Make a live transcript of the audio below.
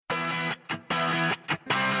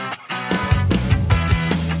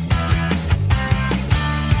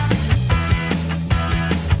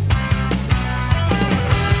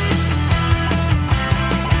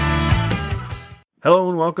Hello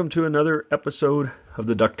and welcome to another episode of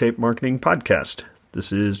the Duct Tape Marketing Podcast.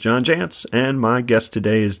 This is John Jantz, and my guest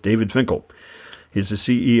today is David Finkel. He's the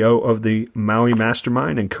CEO of the Maui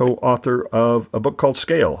Mastermind and co-author of a book called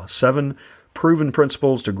Scale, 7 Proven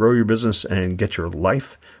Principles to Grow Your Business and Get Your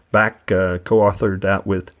Life Back. Co-authored that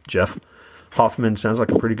with Jeff Hoffman. Sounds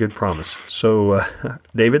like a pretty good promise. So,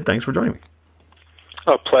 David, thanks for joining me.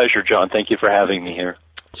 Oh, pleasure, John. Thank you for having me here.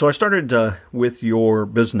 So I started with your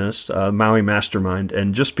business, Maui Mastermind,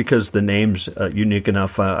 and just because the name's unique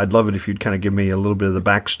enough, I'd love it if you'd kind of give me a little bit of the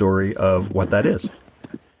backstory of what that is.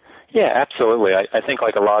 Yeah, absolutely. I think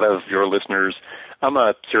like a lot of your listeners, I'm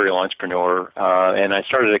a serial entrepreneur, and I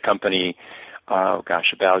started a company,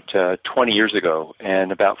 about 20 years ago,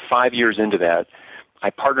 and about 5 years into that, I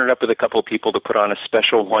partnered up with a couple of people to put on a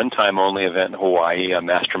special one-time only event in Hawaii, a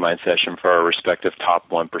mastermind session for our respective top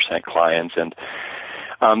 1% clients, and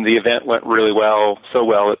the event went really well, so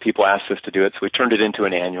well that people asked us to do it, so we turned it into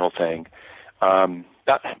an annual thing. About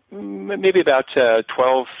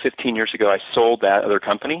 12, 15 years ago, I sold that other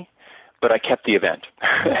company, but I kept the event.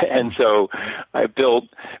 And so I built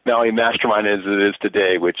Maui Mastermind as it is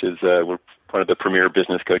today, which is we're one of the premier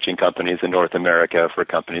business coaching companies in North America for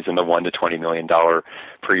companies in the $1 to $20 million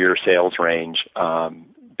per year sales range,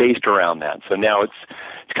 based around that. So now it's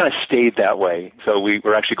kind of stayed that way. So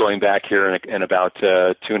we're actually going back here in about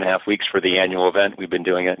 2.5 weeks for the annual event. We've been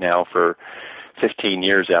doing it now for 15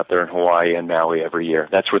 years out there in Hawaii and Maui every year.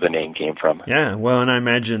 That's where the name came from. Yeah, well, and I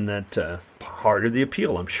imagine that part of the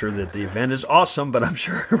appeal, I'm sure that the event is awesome, but I'm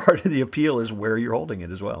sure part of the appeal is where you're holding it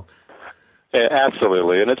as well. Yeah,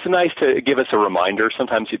 absolutely. And it's nice to give us a reminder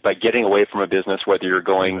sometimes by getting away from a business, whether you're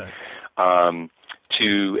going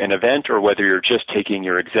to an event or whether you're just taking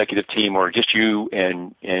your executive team or just you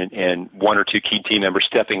and one or two key team members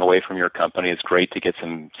stepping away from your company. It's great to get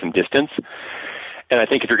some distance. And I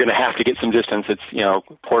think if you're going to have to get some distance, it's,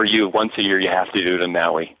 poor you, once a year you have to do it in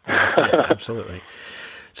Maui. Yeah, absolutely.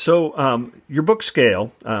 So your book,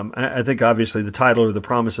 Scale, I think obviously the title or the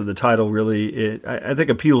promise of the title really, I think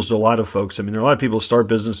appeals to a lot of folks. I mean, there are a lot of people who start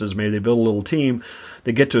businesses, maybe they build a little team,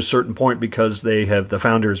 they get to a certain point because the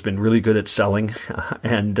founder has been really good at selling,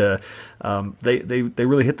 and they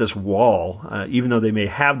really hit this wall, even though they may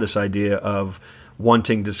have this idea of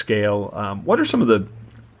wanting to scale. What are some of the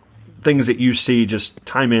things that you see just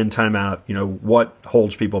time in, time out, what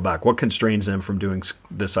holds people back? What constrains them from doing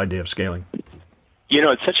this idea of scaling?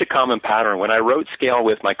 It's such a common pattern. When I wrote Scale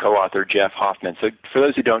with my co-author, Jeff Hoffman, so for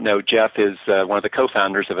those who don't know, Jeff is one of the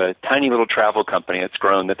co-founders of a tiny little travel company that's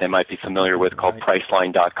grown that they might be familiar with called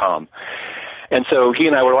Priceline.com. And so he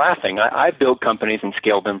and I were laughing. I built companies and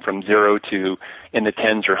scaled them from zero to in the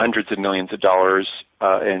tens or hundreds of millions of dollars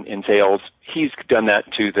in sales. He's done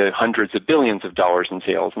that to the hundreds of billions of dollars in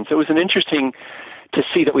sales. And so it was interesting to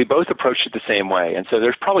see that we both approached it the same way. And so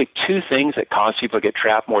there's probably two things that cause people to get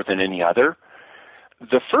trapped more than any other.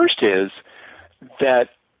 The first is that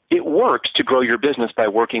it works to grow your business by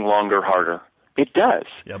working longer, harder. It does.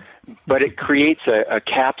 Yep. But it creates a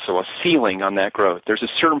capsule, a ceiling on that growth. There's a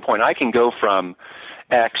certain point I can go from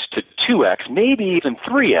X to 2X, maybe even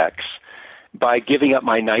 3X by giving up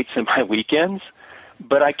my nights and my weekends,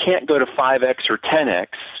 but I can't go to 5X or 10X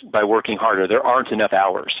by working harder. There aren't enough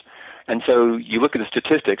hours. And so you look at the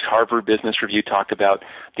statistics. Harvard Business Review talked about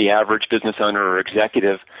the average business owner or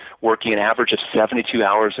executive working an average of 72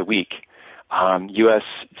 hours a week. U.S.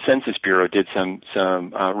 Census Bureau did some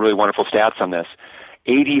really wonderful stats on this.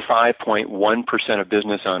 85.1% of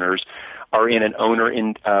business owners are in an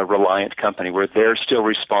owner-reliant company where they're still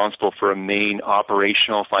responsible for a main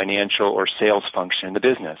operational, financial, or sales function in the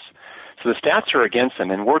business. So the stats are against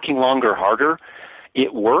them. And working longer, harder,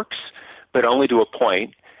 it works, but only to a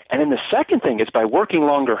point. And then the second thing is by working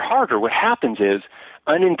longer, harder, what happens is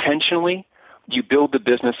unintentionally you build the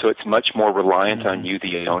business so it's much more reliant on you,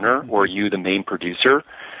 the owner, or you, the main producer.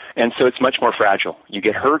 And so it's much more fragile. You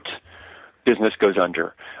get hurt, business goes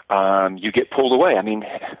under. You get pulled away. I mean,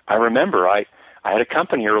 I remember I had a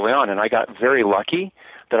company early on, and I got very lucky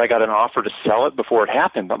that I got an offer to sell it before it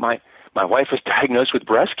happened. But my wife was diagnosed with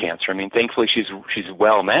breast cancer. I mean, thankfully she's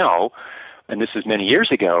well now, and this is many years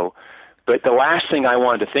ago. But the last thing I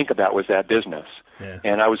wanted to think about was that business. Yeah.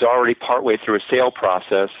 And I was already partway through a sale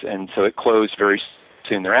process, and so it closed very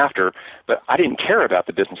soon thereafter. But I didn't care about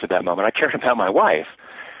the business at that moment. I cared about my wife.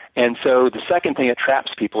 And so the second thing that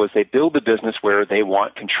traps people is they build the business where they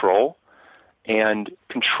want control. And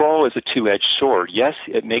control is a two-edged sword. Yes,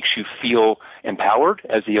 it makes you feel empowered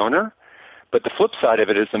as the owner, but the flip side of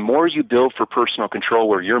it is the more you build for personal control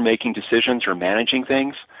where you're making decisions or managing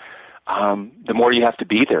things, the more you have to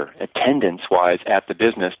be there, attendance-wise, at the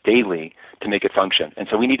business daily to make it function. And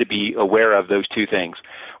so we need to be aware of those two things.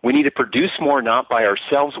 We need to produce more, not by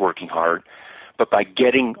ourselves working hard, but by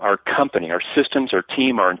getting our company, our systems, our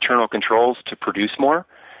team, our internal controls to produce more.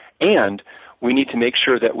 And we need to make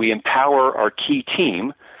sure that we empower our key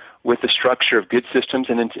team with the structure of good systems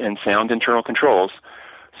and sound internal controls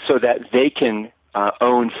so that they can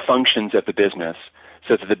own functions of the business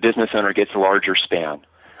so that the business owner gets a larger span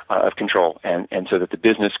of control and so that the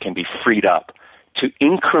business can be freed up to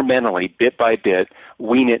incrementally, bit by bit,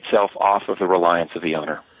 wean itself off of the reliance of the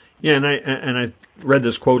owner. Yeah, and I read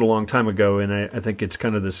this quote a long time ago, and I think it's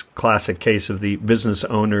kind of this classic case of the business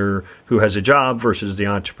owner who has a job versus the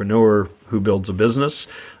entrepreneur who builds a business.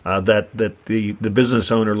 That the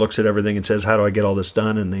business owner looks at everything and says, "How do I get all this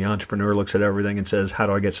done?" And the entrepreneur looks at everything and says, "How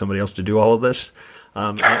do I get somebody else to do all of this?"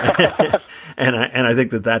 And I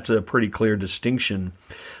think that that's a pretty clear distinction.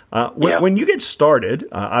 When you get started,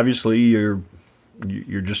 obviously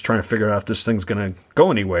you're just trying to figure out if this thing's going to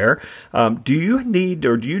go anywhere. Do you need,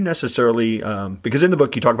 or do you necessarily, because in the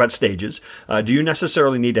book you talk about stages, do you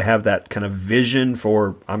necessarily need to have that kind of vision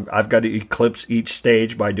for, I've got to eclipse each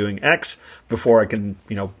stage by doing X before I can,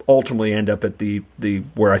 ultimately end up at the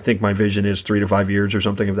where I think my vision is 3 to 5 years or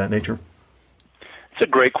something of that nature? It's a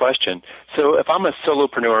great question. So if I'm a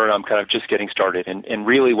solopreneur and I'm kind of just getting started, and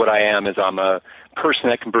really what I am is I'm a person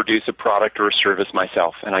that can produce a product or a service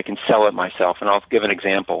myself, and I can sell it myself. And I'll give an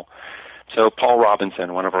example. So Paul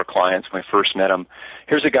Robinson, one of our clients, when I first met him,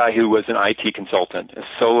 here's a guy who was an IT consultant, a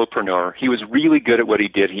solopreneur. He was really good at what he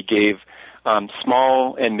did. He gave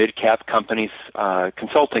small and mid-cap companies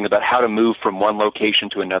consulting about how to move from one location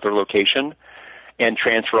to another location and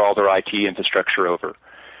transfer all their IT infrastructure over,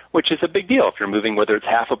 which is a big deal if you're moving, whether it's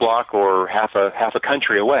half a block or half a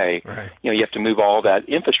country away. Right. You have to move all that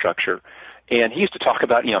infrastructure. And he used to talk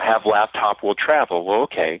about, have laptop will travel. Well,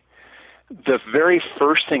 okay. The very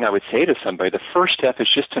first thing I would say to somebody, the first step is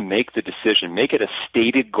just to make the decision, make it a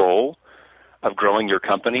stated goal of growing your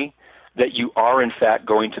company that you are in fact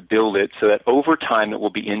going to build it so that over time it will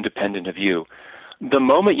be independent of you. The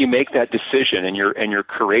moment you make that decision and you're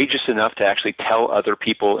courageous enough to actually tell other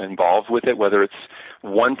people involved with it, whether it's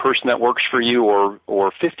one person that works for you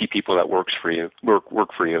or 50 people that work for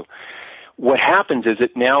you, what happens is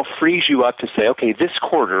it now frees you up to say, okay, this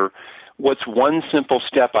quarter, what's one simple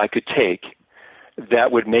step I could take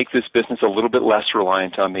that would make this business a little bit less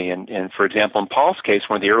reliant on me? And for example, in Paul's case,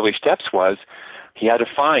 one of the early steps was he had to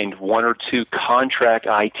find 1 or 2 contract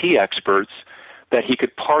IT experts that he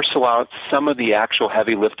could parcel out some of the actual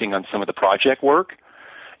heavy lifting on some of the project work.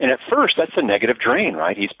 And at first, that's a negative drain,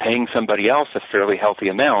 right? He's paying somebody else a fairly healthy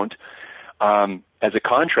amount as a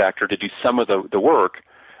contractor to do some of the work.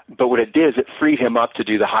 But what it did is it freed him up to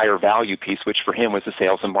do the higher value piece, which for him was the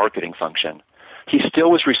sales and marketing function. He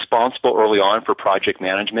still was responsible early on for project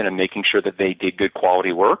management and making sure that they did good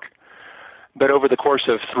quality work. But over the course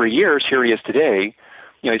of 3 years, here he is today,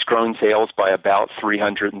 he's grown sales by about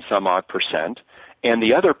 300 and some odd %. And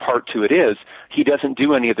the other part to it is he doesn't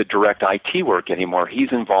do any of the direct IT work anymore.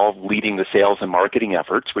 He's involved leading the sales and marketing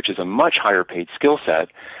efforts, which is a much higher paid skill set,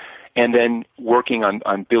 and then working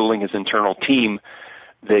on building his internal team,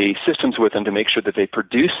 the systems with them to make sure that they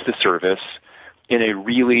produce the service in a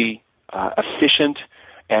really efficient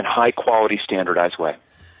and high-quality standardized way.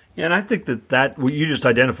 Yeah, and I think that you just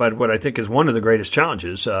identified what I think is one of the greatest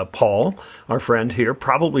challenges. Paul, our friend here,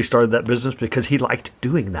 probably started that business because he liked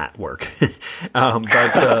doing that work.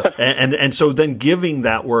 And so then giving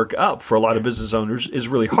that work up for a lot of business owners is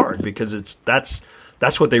really hard because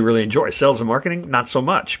that's what they really enjoy. Sales and marketing, not so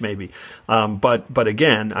much, maybe. But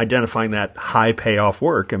again, identifying that high payoff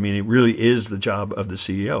work, it really is the job of the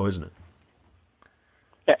CEO, isn't it?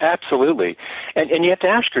 Absolutely. And you have to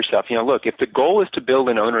ask yourself, look, if the goal is to build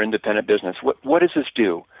an owner-independent business, what does this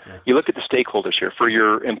do? Yeah. You look at the stakeholders here. For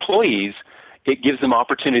your employees, it gives them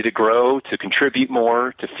opportunity to grow, to contribute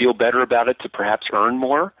more, to feel better about it, to perhaps earn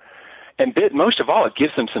more. And most of all, it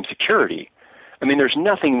gives them some security. There's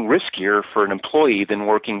nothing riskier for an employee than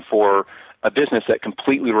working for a business that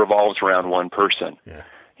completely revolves around one person. Yeah.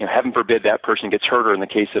 Heaven forbid that person gets hurt, or in the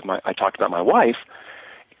case of I talked about my wife,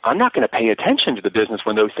 I'm not going to pay attention to the business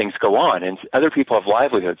when those things go on, and other people have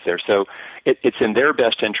livelihoods there. So it's in their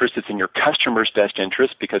best interest. It's in your customer's best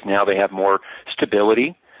interest because now they have more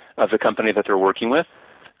stability of the company that they're working with.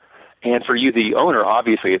 And for you, the owner,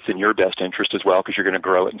 obviously it's in your best interest as well because you're going to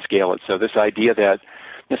grow it and scale it. So this idea that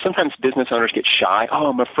sometimes business owners get shy. Oh,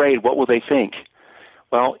 I'm afraid. What will they think?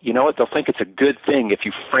 Well, you know what? They'll think it's a good thing if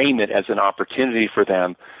you frame it as an opportunity for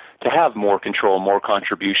them to have more control, more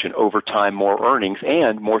contribution over time, more earnings,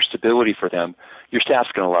 and more stability for them, your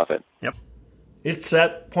staff's going to love it. Yep. It's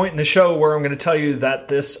that point in the show where I'm going to tell you that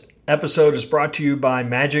this episode is brought to you by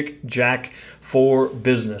Magic Jack for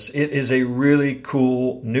Business. It is a really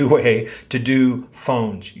cool new way to do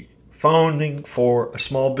phones. Phoning for a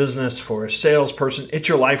small business, for a salesperson, it's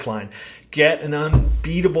your lifeline. Get an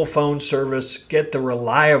unbeatable phone service. Get the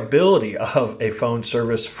reliability of a phone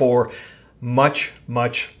service for much,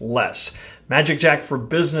 much less. Magic Jack for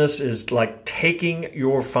Business is like taking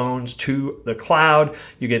your phones to the cloud.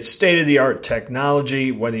 You get state-of-the-art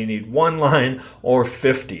technology, whether you need one line or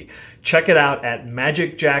 50. Check it out at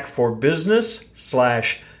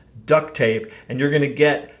magicjackforbusiness.com/duct tape, and you're going to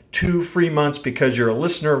get 2 free months because you're a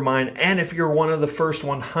listener of mine. And if you're one of the first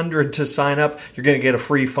 100 to sign up, you're going to get a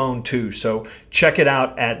free phone too. So check it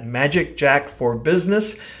out at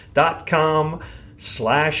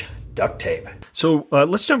magicjackforbusiness.com/duct tape. So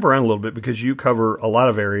let's jump around a little bit because you cover a lot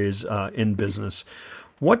of areas in business.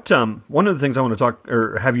 What one of the things I want to talk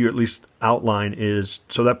or have you at least outline is,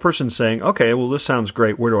 so that person's saying, okay, well, this sounds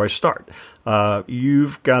great. Where do I start?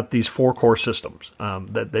 You've got these 4 core systems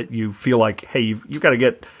that you feel like, hey, you've got to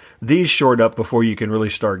get these shored up before you can really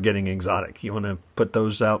start getting exotic. You want to put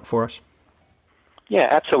those out for us? Yeah,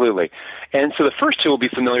 absolutely. And so the first 2 will be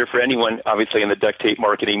familiar for anyone, obviously, in the duct tape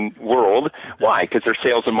marketing world. Why? Because they're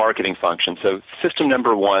sales and marketing functions. So system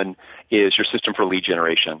number 1 is your system for lead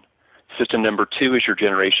generation. System number 2 is your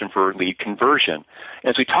generation for lead conversion.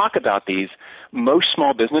 As we talk about these, most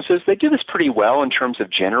small businesses, they do this pretty well in terms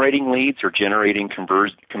of generating leads or generating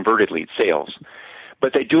converted lead sales.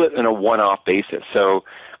 But they do it on a one-off basis. So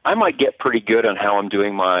I might get pretty good on how I'm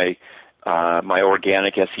doing my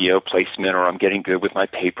organic SEO placement, or I'm getting good with my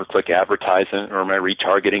pay-per-click advertising, or my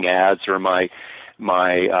retargeting ads, or my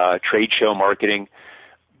trade show marketing.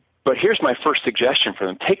 But here's my first suggestion for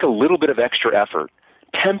them. Take a little bit of extra effort,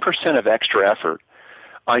 10% of extra effort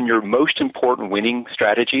on your most important winning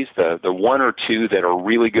strategies, the 1 or 2 that are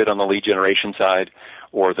really good on the lead generation side,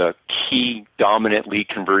 or the key dominant lead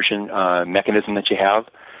conversion mechanism that you have,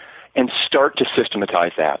 and start to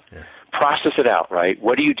systematize that. Yeah. Process it out, right?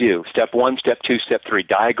 What do you do? Step 1, step 2, step 3,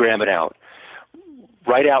 diagram it out.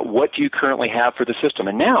 Write out what do you currently have for the system.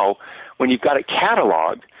 And now, when you've got it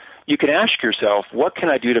cataloged, you can ask yourself, what can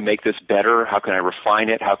I do to make this better? How can I refine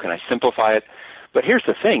it? How can I simplify it? But here's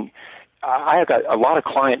the thing. I have got a lot of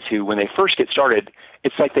clients who, when they first get started,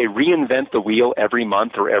 it's like they reinvent the wheel every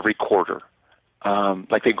month or every quarter.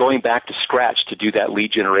 Like they're going back to scratch to do that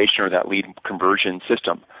lead generation or that lead conversion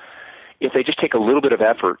system. If they just take a little bit of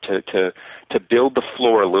effort to build the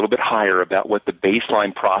floor a little bit higher about what the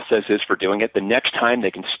baseline process is for doing it, the next time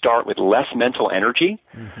they can start with less mental energy.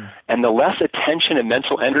 Mm-hmm. And the less attention and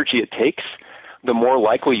mental energy it takes, the more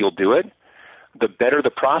likely you'll do it. The better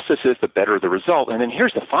the process is, the better the result. And then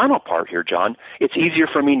here's the final part here, John. It's easier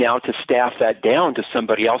for me now to staff that down to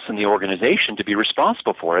somebody else in the organization to be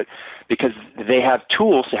responsible for it because they have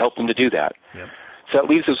tools to help them to do that. Yep. So that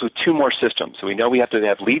leaves us with 2 more systems. So we know we have to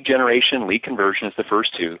have lead generation, lead conversion is the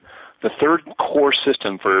first 2. The third core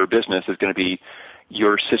system for your business is going to be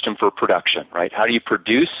your system for production, right? How do you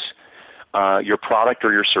produce your product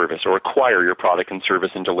or your service, or acquire your product and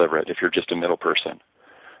service and deliver it if you're just a middle person?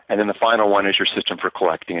 And then the final one is your system for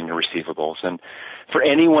collecting and your receivables. And for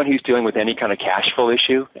anyone who's dealing with any kind of cash flow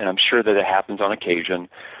issue, and I'm sure that it happens on occasion,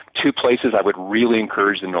 2 places I would really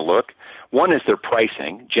encourage them to look. One is their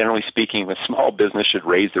pricing. Generally speaking, a small business should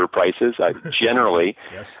raise their prices. Generally,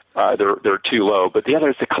 yes. They're too low. But the other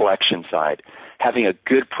is the collection side. Having a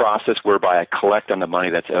good process whereby I collect on the money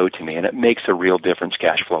that's owed to me, and it makes a real difference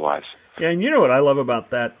cash flow-wise. Yeah, and you know what I love about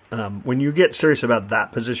that? When you get serious about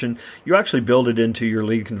that position, you actually build it into your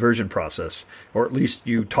lead conversion process, or at least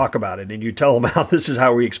you talk about it and you tell them how this is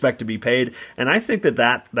how we expect to be paid. And I think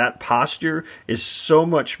that posture is so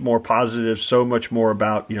much more positive, so much more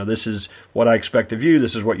about, this is what I expect of you,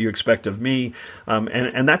 this is what you expect of me,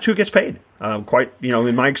 and that's who gets paid.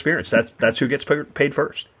 In my experience, that's who gets paid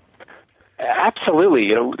first.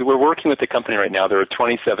 Absolutely. We're working with the company right now. They're a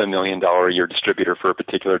 $27 million a year distributor for a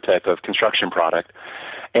particular type of construction product.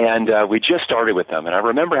 And we just started with them. And I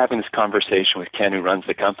remember having this conversation with Ken, who runs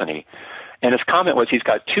the company. And his comment was he's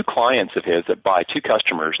got 2 clients of his that buy, 2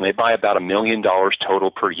 customers, and they buy about $1 million total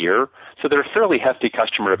per year. So they're a fairly hefty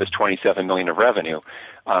customer of his $27 million of revenue.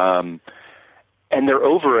 And they're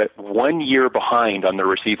over at 1 year behind on their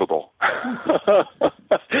receivable.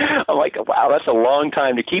 I'm like, wow, that's a long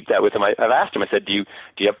time to keep that with them. I've asked him, I said, do you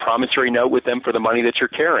have promissory note with them for the money that you're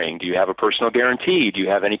carrying? Do you have a personal guarantee? Do you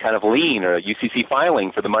have any kind of lien or a UCC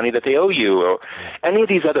filing for the money that they owe you? Or any of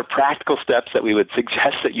these other practical steps that we would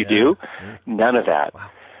suggest that you do? None of that. Wow.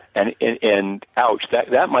 And ouch,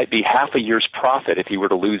 that might be half a year's profit if he were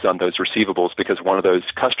to lose on those receivables because one of those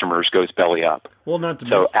customers goes belly up. Well,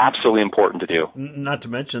 absolutely important to do. Not to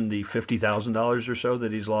mention the $50,000 or so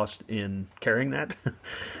that he's lost in carrying that.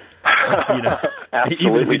 Absolutely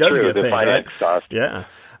even if he does true. get paid, the finance right? cost. Yeah.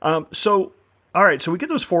 All right, so we get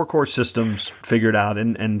those 4 core systems figured out,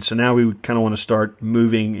 and so now we kind of want to start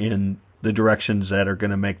moving in the directions that are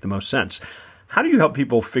going to make the most sense. How do you help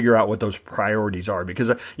people figure out what those priorities are? Because,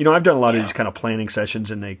 I've done a lot of these kind of planning sessions,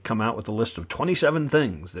 and they come out with a list of 27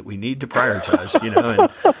 things that we need to prioritize,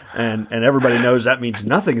 and everybody knows that means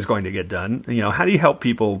nothing is going to get done. How do you help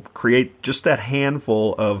people create just that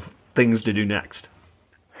handful of things to do next?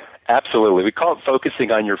 Absolutely. We call it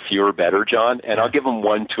focusing on your fewer better, John, and I'll give them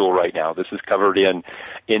one tool right now. This is covered in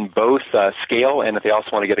both Scale, and if they also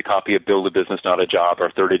want to get a copy of Build a Business, Not a Job,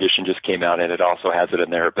 our 3rd edition just came out, and it also has it in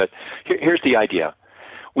there. But here's the idea.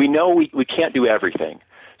 We know we can't do everything,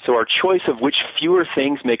 so our choice of which fewer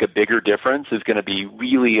things make a bigger difference is going to be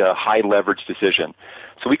really a high-leverage decision.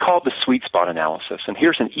 So we call it the sweet spot analysis, and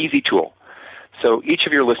here's an easy tool. So each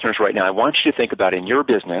of your listeners right now, I want you to think about in your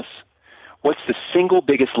business, what's the single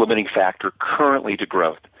biggest limiting factor currently to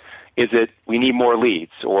growth? Is it we need more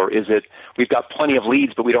leads? Or is it we've got plenty of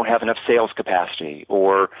leads but we don't have enough sales capacity?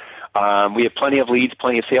 Or we have plenty of leads,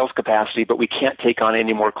 plenty of sales capacity, but we can't take on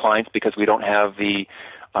any more clients because we don't have the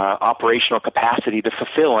operational capacity to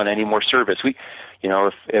fulfill on any more service.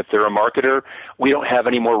 If they're a marketer, we don't have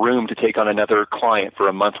any more room to take on another client for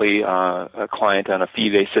a monthly a client on a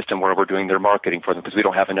fee-based system where we're doing their marketing for them because we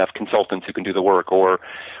don't have enough consultants who can do the work or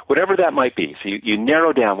whatever that might be. So you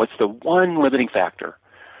narrow down what's the one limiting factor.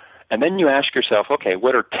 And then you ask yourself, okay,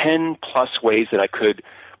 what are 10 plus ways that I could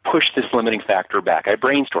push this limiting factor back? I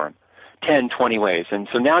brainstorm 10, 20 ways. And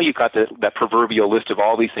so now you've got that proverbial list of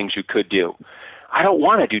all these things you could do. I don't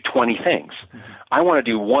want to do 20 things. I want to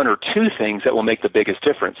do 1 or 2 things that will make the biggest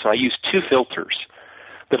difference. So I use 2 filters.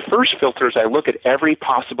 The first filter is I look at every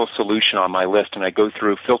possible solution on my list, and I go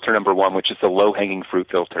through filter number 1, which is the low-hanging fruit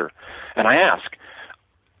filter. And I ask,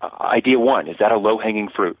 idea 1, is that a low-hanging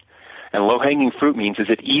fruit? And low-hanging fruit means, is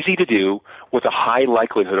it easy to do with a high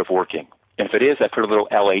likelihood of working? And if it is, I put a little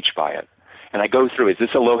LH by it. And I go through, is this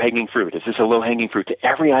a low-hanging fruit? Is this a low-hanging fruit to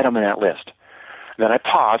every item in that list? Then I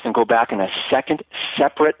pause and go back in a second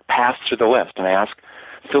separate pass through the list, and I ask,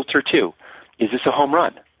 filter 2, is this a home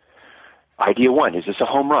run? Idea 1, is this a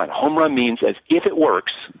home run? Home run means as if it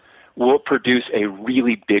works, will it produce a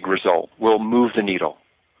really big result? Will it move the needle?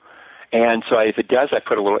 And so if it does, I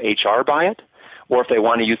put a little HR by it. Or if they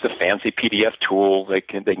want to use the fancy PDF tool, they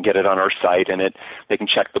can get it on our site and they can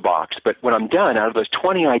check the box. But when I'm done, out of those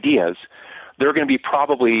 20 ideas, there are going to be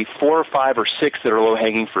probably 4 or 5 or 6 that are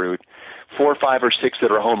low-hanging fruit, 4 or 5 or 6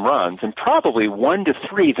 that are home runs, and probably 1 to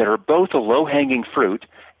 3 that are both a low-hanging fruit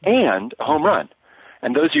and a home run.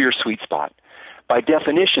 And those are your sweet spot. By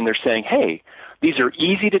definition, they're saying, hey, these are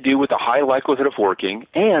easy to do with a high likelihood of working,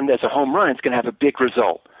 and as a home run, it's going to have a big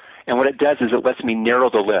result. And what it does is it lets me narrow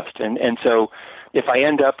the list. And so if I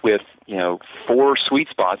end up with, 4 sweet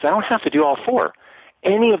spots, I don't have to do all 4.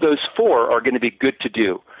 Any of those 4 are going to be good to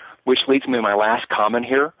do, which leads me to my last comment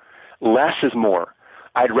here. Less is more.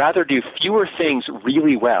 I'd rather do fewer things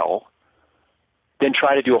really well than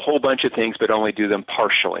try to do a whole bunch of things but only do them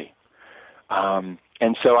partially.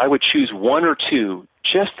 And so I would choose 1 or 2,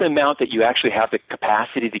 just the amount that you actually have the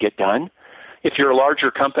capacity to get done. If you're a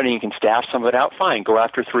larger company and can staff some of it out, fine, go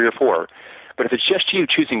after 3 or 4. But if it's just you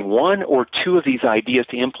choosing 1 or 2 of these ideas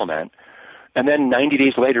to implement, and then 90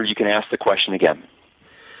 days later you can ask the question again.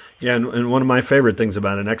 Yeah, and one of my favorite things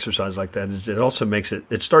about an exercise like that is it also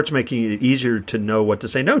it starts making it easier to know what to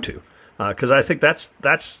say no to. Because I think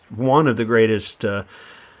that's one of the greatest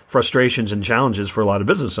frustrations and challenges for a lot of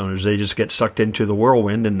business owners. They just get sucked into the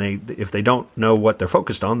whirlwind, and if they don't know what they're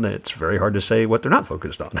focused on, then it's very hard to say what they're not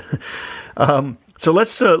focused on. So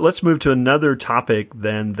let's move to another topic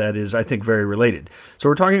then that is, I think, very related. So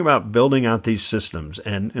we're talking about building out these systems,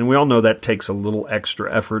 and we all know that takes a little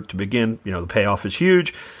extra effort to begin. The payoff is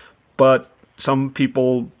huge, but some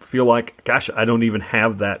people feel like, gosh, I don't even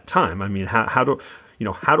have that time. I mean, how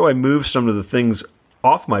do I move some of the things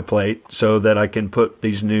off my plate so that I can put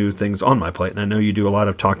these new things on my plate? And I know you do a lot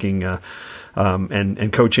of talking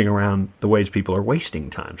and coaching around the ways people are wasting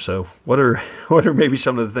time. So what are maybe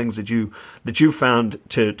some of the things that you found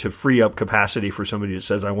to free up capacity for somebody that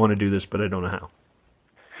says, I want to do this, but I don't know how?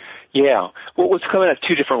 Yeah. Well, it's coming at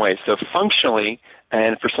 2 different ways. So functionally,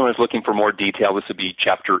 and for someone who's looking for more detail, this would be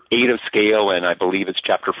Chapter 8 of Scale, and I believe it's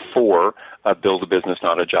Chapter 4 of Build a Business,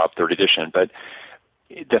 Not a Job, 3rd edition. But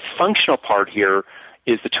the functional part here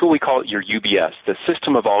is the tool we call it your UBS, the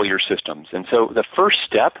system of all your systems. And so the first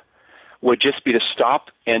step would just be to stop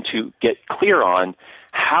and to get clear on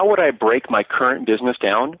how would I break my current business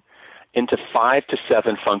down into 5 to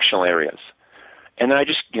 7 functional areas. And then I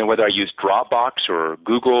just, whether I use Dropbox or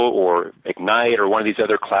Google or Ignite or one of these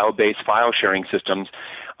other cloud-based file sharing systems,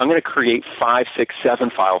 I'm going to create 5, 6,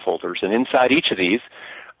 7 file folders. And inside each of these,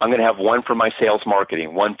 I'm going to have one for my sales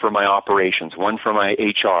marketing, one for my operations, one for my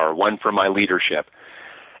HR, one for my leadership.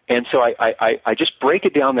 And so I just break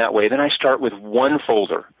it down that way. Then I start with one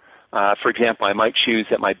folder. For example, I might choose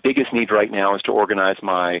that my biggest need right now is to organize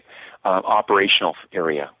my operational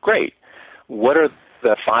area. Great. What are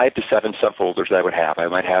the 5 to 7 subfolders that I would have? I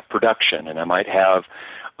might have production, and I might have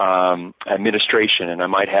administration, and I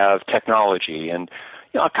might have technology, and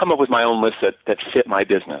I'll come up with my own list that fit my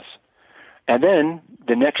business. And then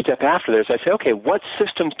the next step after this, I say, okay, what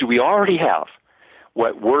systems do we already have?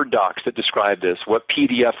 What Word docs that describe this? What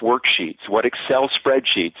PDF worksheets? What Excel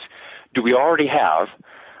spreadsheets do we already have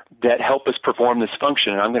that help us perform this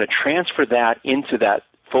function? And I'm going to transfer that into that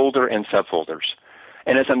folder and subfolders.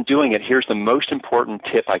 And as I'm doing it, here's the most important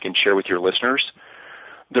tip I can share with your listeners.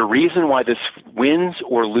 The reason why this wins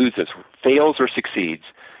or loses, fails or succeeds,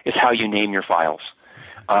 is how you name your files.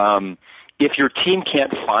 If your team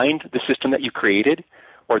can't find the system that you created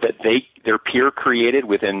or that their peer created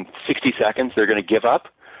within 60 seconds, they're going to give up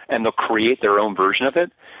and they'll create their own version of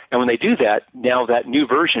it. And when they do that, now that new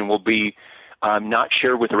version will be not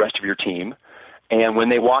shared with the rest of your team. And when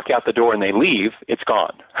they walk out the door and they leave, it's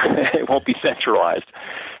gone. It won't be centralized.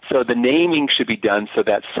 So the naming should be done so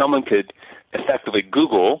that someone could effectively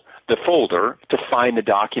Google the folder to find the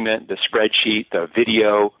document, the spreadsheet, the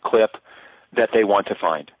video clip that they want to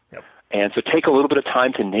find. Yep. And so take a little bit of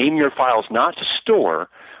time to name your files, not to store,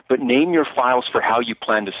 but name your files for how you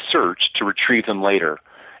plan to search to retrieve them later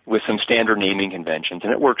with some standard naming conventions.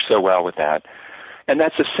 And it works so well with that. And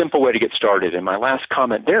that's a simple way to get started. And my last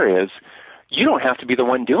comment there is, you don't have to be the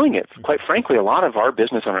one doing it. Quite frankly, a lot of our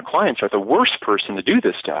business owner clients are the worst person to do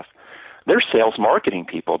this stuff. They're sales marketing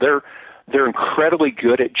people. They're incredibly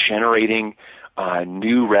good at generating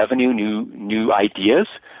new revenue, new ideas,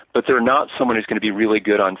 but they're not someone who's going to be really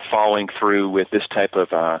good on following through with this type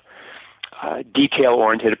of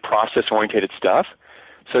detail-oriented, process-oriented stuff.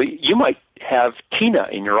 So you might have Tina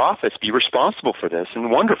in your office be responsible for this,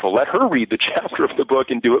 and wonderful. Let her read the chapter of the book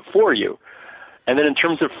and do it for you. And then in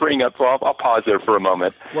terms of freeing up, well, I'll pause there for a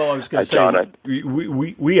moment. Well, I was going to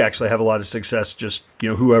say, we actually have a lot of success just,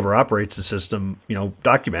 whoever operates the system,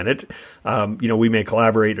 document it. We may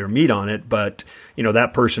collaborate or meet on it, but,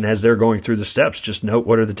 that person, as they're going through the steps, just note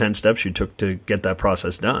what are the 10 steps you took to get that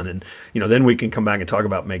process done. And, then we can come back and talk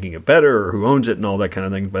about making it better or who owns it and all that kind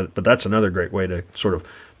of thing. But that's another great way to sort of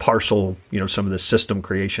parcel, some of the system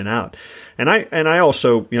creation out. And I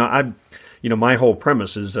also, my whole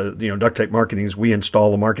premise is, Duct Tape Marketing is we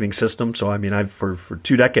install a marketing system. So, I've for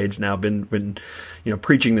 2 decades now been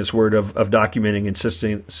preaching this word of documenting and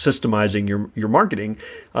systemizing your marketing.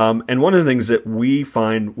 And one of the things that we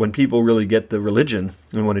find when people really get the religion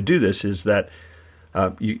and want to do this is that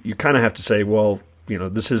you kind of have to say, well,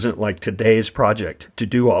 this isn't like today's project to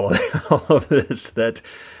do all of this, that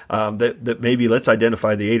maybe let's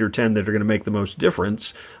identify the 8 or 10 that are going to make the most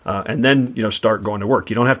difference, and then start going to work.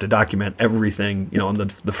 You don't have to document everything on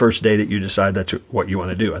the first day that you decide that's what you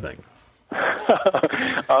want to do, I think.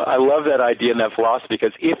 I love that idea and that philosophy,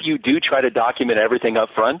 because if you do try to document everything up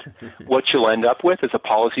front, what you'll end up with is a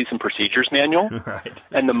policies and procedures manual. Right.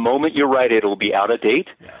 And the moment you write it, it'll be out of date.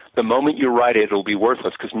 Yeah. The moment you write it, it'll be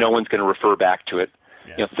worthless because no one's going to refer back to it.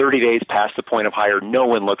 Yeah. 30 days past the point of hire, no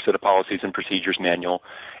one looks at a policies and procedures manual.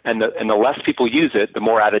 And the less people use it, the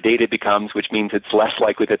more out of date it becomes, which means it's less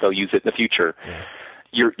likely that they'll use it in the future.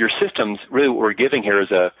 Yeah. Your systems, really what we're giving here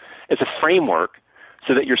is a framework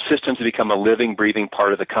so that your systems become a living, breathing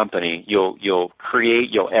part of the company. You'll create,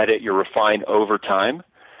 you'll edit, you'll refine over time.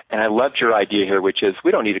 And I loved your idea here, which is we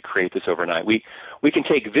don't need to create this overnight. We can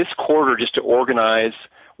take this quarter just to organize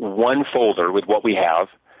one folder with what we have.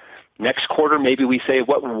 Next quarter, maybe we say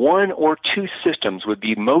what 1 or 2 systems would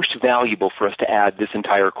be most valuable for us to add this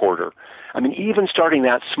entire quarter. Even starting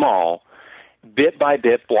that small, bit by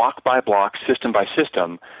bit, block by block, system by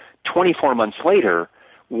system, 24 months later,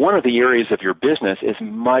 one of the areas of your business is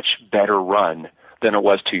much better run than it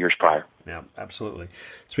was 2 years prior. Yeah, absolutely.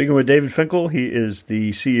 Speaking with David Finkel, he is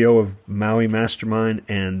the CEO of Maui Mastermind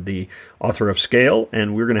and the author of Scale,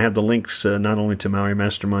 and we're going to have the links not only to Maui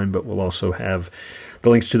Mastermind, but we'll also have the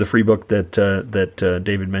links to the free book that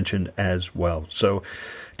David mentioned as well. So,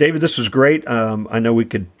 David, this was great. I know we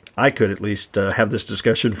could I could at least have this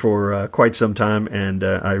discussion for quite some time, and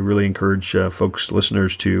I really encourage folks,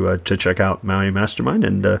 listeners, to check out Maui Mastermind.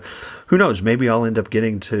 And who knows, maybe I'll end up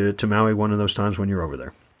getting to Maui one of those times when you're over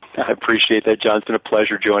there. I appreciate that, John. It's been a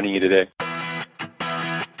pleasure joining you today.